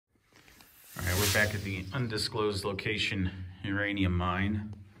back at the undisclosed location uranium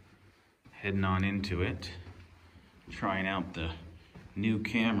mine, heading on into it, trying out the new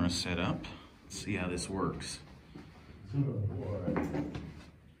camera setup. Let's see how this works. Good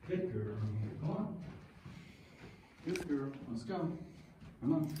girl. Come on. Good girl. Let's go.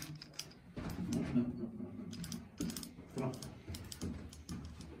 Come on. Come on.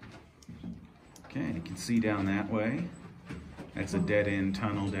 Okay, you can see down that way. That's a dead-end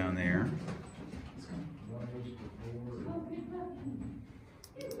tunnel down there.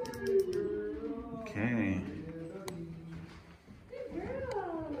 Okay.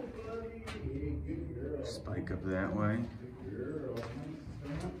 Spike up that way.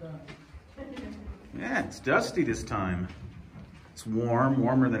 Yeah, it's dusty this time. It's warm,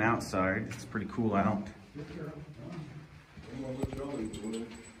 warmer than outside. It's pretty cool out.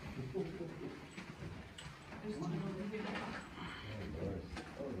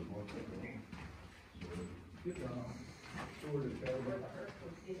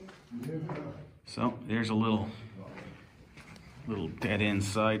 So there's a little dead-end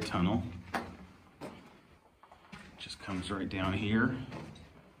side tunnel. Just comes right down here.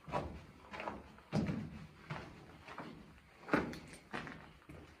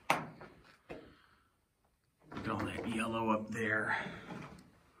 Look at all that yellow up there.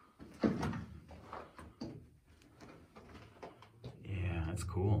 Yeah, that's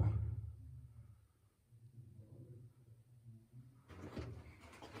cool.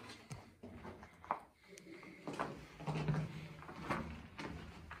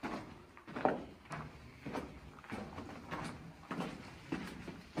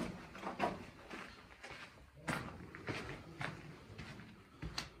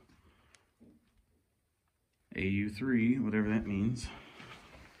 AU3, whatever that means.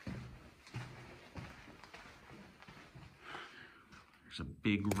 There's a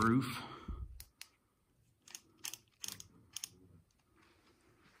big roof.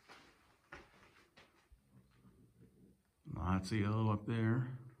 Lots of yellow up there.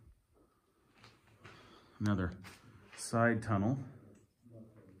 Another side tunnel.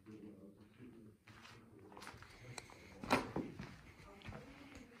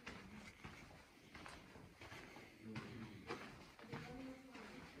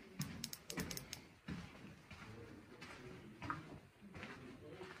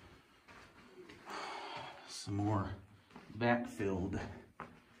 Some more backfilled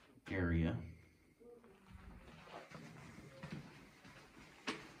area.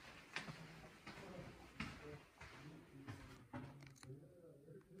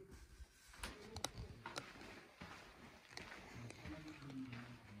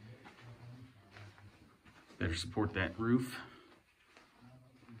 Better support that roof.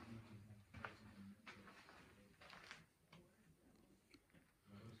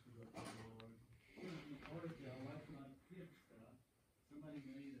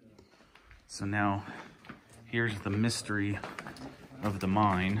 So now, here's the mystery of the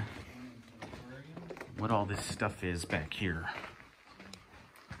mine. What all this stuff is back here.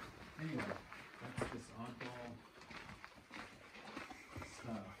 Anyway, that's this oddball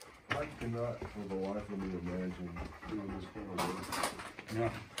stuff. I cannot for the life of me imagine doing this kind of work.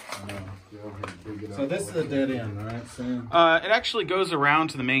 Yeah. Yeah, So this is a dead end, right, Sam? It actually goes around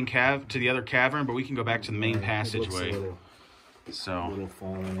to the main to the other cavern, but we can go back to the main passageway. So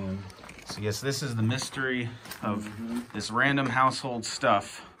yes, this is the mystery of this random household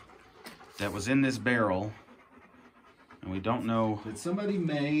stuff that was in this barrel, and we don't know. That somebody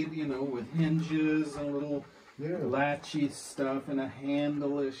made, you know, with hinges and little latchy stuff and a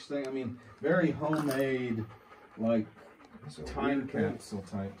handle-ish thing. I mean, very homemade, like time capsule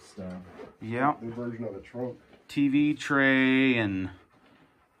type stuff. Yeah. The version of a trunk. TV tray and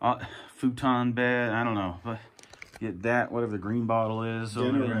futon bed. I don't know. But get that, whatever the green bottle is.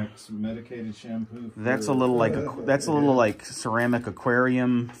 Generex medicated shampoo. That's a little like that's a little like ceramic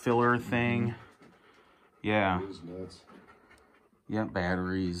aquarium filler thing. Yeah. It is nuts. Yeah,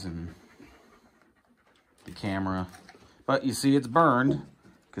 batteries and the camera. But you see, it's burned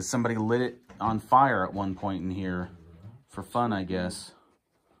because somebody lit it on fire at one point in here for fun, I guess.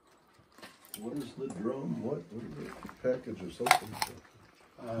 What is the drum? What is it? Package or something?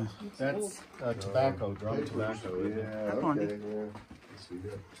 That's tobacco, drum tobacco. Yeah, okay, yeah. Let's see,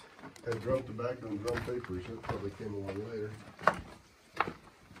 yeah. Had drum tobacco and drum papers. That probably came along later.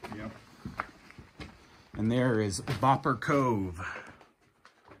 Yep. And there is Bopper Cove.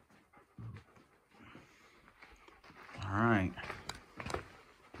 All right.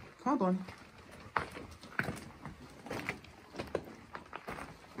 Come on, Blondie.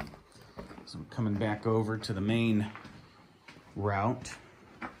 So we're coming back over to the main route.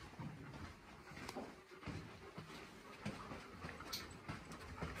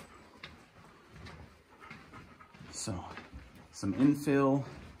 So some infill,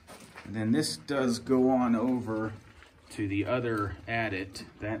 and then this does go on over to the other adit,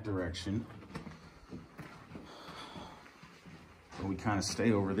 that direction. But we kind of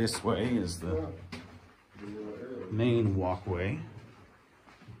stay over this way is the main walkway.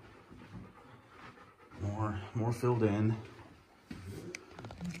 More filled in.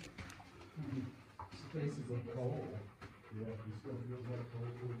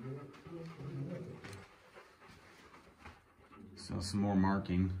 So some more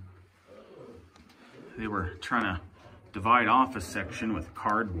marking. They were trying to divide off a section with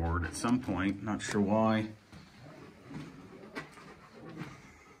cardboard at some point, not sure why.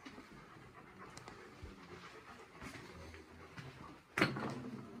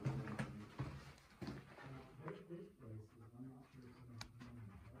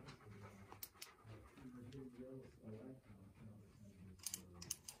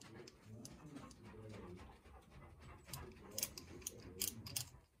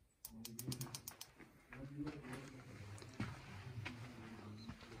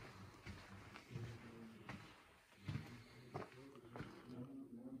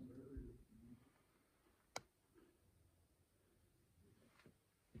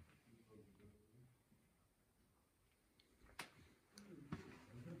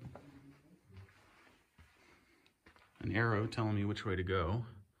 An arrow telling me which way to go.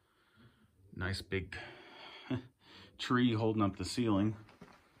 Nice big tree holding up the ceiling.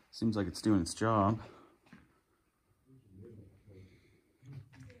 Seems like it's doing its job.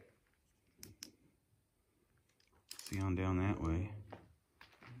 See on down that way.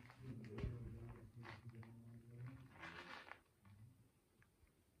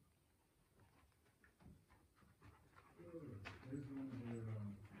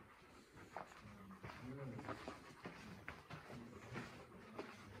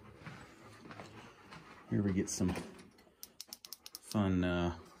 Here we get some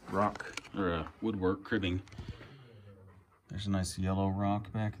fun rock or woodwork cribbing. There's a nice yellow rock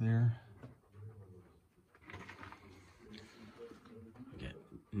back there. We get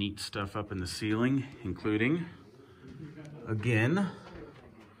neat stuff up in the ceiling, including, again,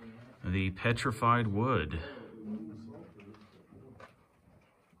 the petrified wood.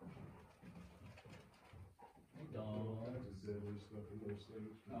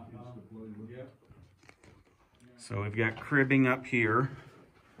 So we've got cribbing up here,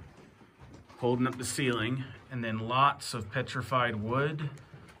 holding up the ceiling, and then lots of petrified wood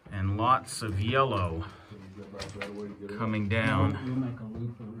and lots of yellow coming down. You'll make a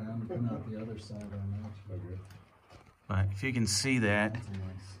loop around and come out the other side on that. But if you can see that,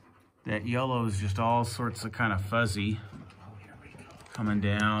 that yellow is just all sorts of kind of fuzzy coming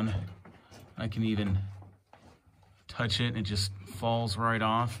down. I can even touch it and it just falls right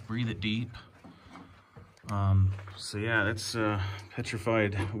off. Breathe it deep. So yeah, that's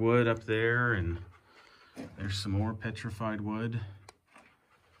petrified wood up there, and there's some more petrified wood.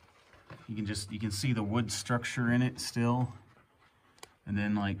 You can see the wood structure in it still, and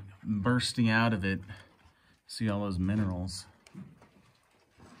then like bursting out of it, see all those minerals.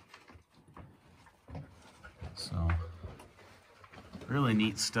 So really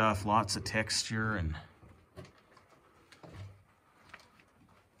neat stuff, lots of texture, and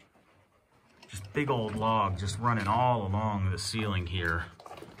just big old log just running all along the ceiling here.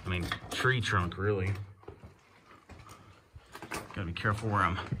 I mean, tree trunk really. Gotta be careful where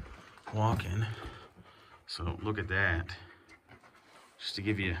I'm walking. So look at that. Just to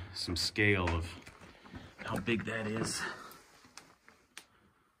give you some scale of how big that is.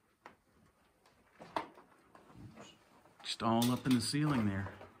 Just all up in the ceiling there.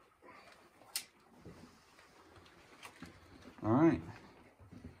 All right.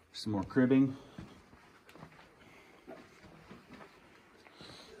 Some more cribbing.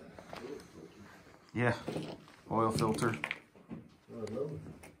 Yeah, oil filter.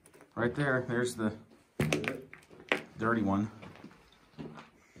 Right there, there's the dirty one.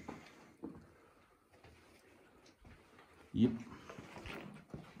 Yep.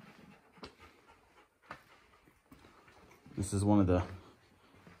 This is one of the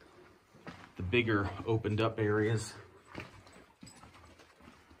bigger opened up areas.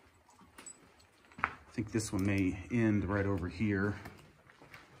 I think this one may end right over here.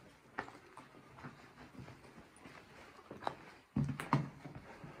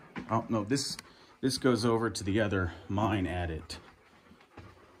 Oh no, this goes over to the other mine adit,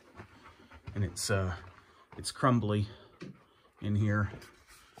 and it's crumbly in here,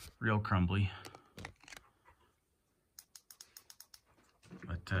 real crumbly.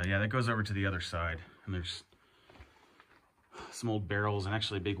 But yeah, that goes over to the other side, and there's some old barrels and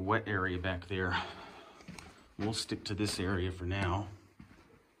actually a big wet area back there. We'll stick to this area for now.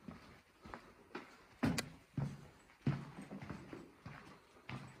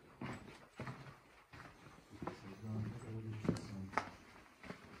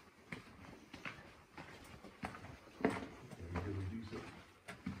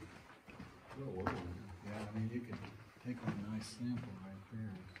 Yeah, I mean, you could take a nice sample right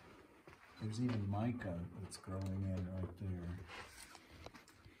there. There's even mica that's growing in right there.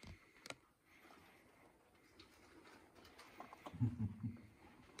 I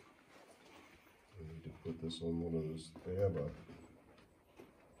need to put this on one of those. They have like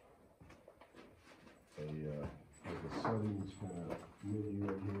a settings kind of menu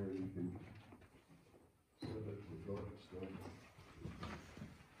right here. You can set it for dark stuff.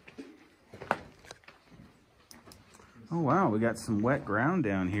 Oh wow, we got some wet ground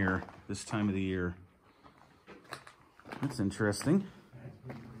down here this time of the year. That's interesting.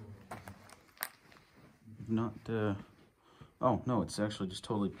 Not, oh no, it's actually just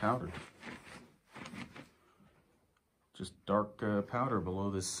totally powdered. Just dark powder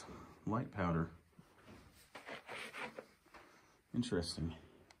below this light powder. Interesting.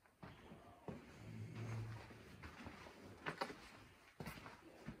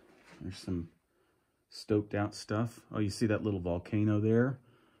 There's some stoked out stuff. Oh, you see that little volcano there?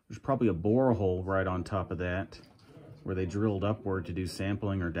 There's probably a borehole right on top of that where they drilled upward to do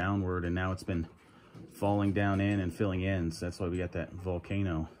sampling or downward, and now it's been falling down in and filling in, so that's why we got that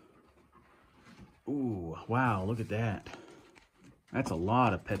volcano. Ooh, wow, look at that. That's a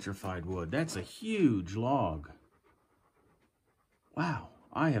lot of petrified wood. That's a huge log. Wow,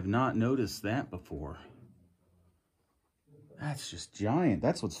 I have not noticed that before. That's just giant.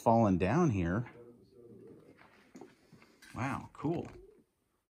 That's what's fallen down here. Wow, cool.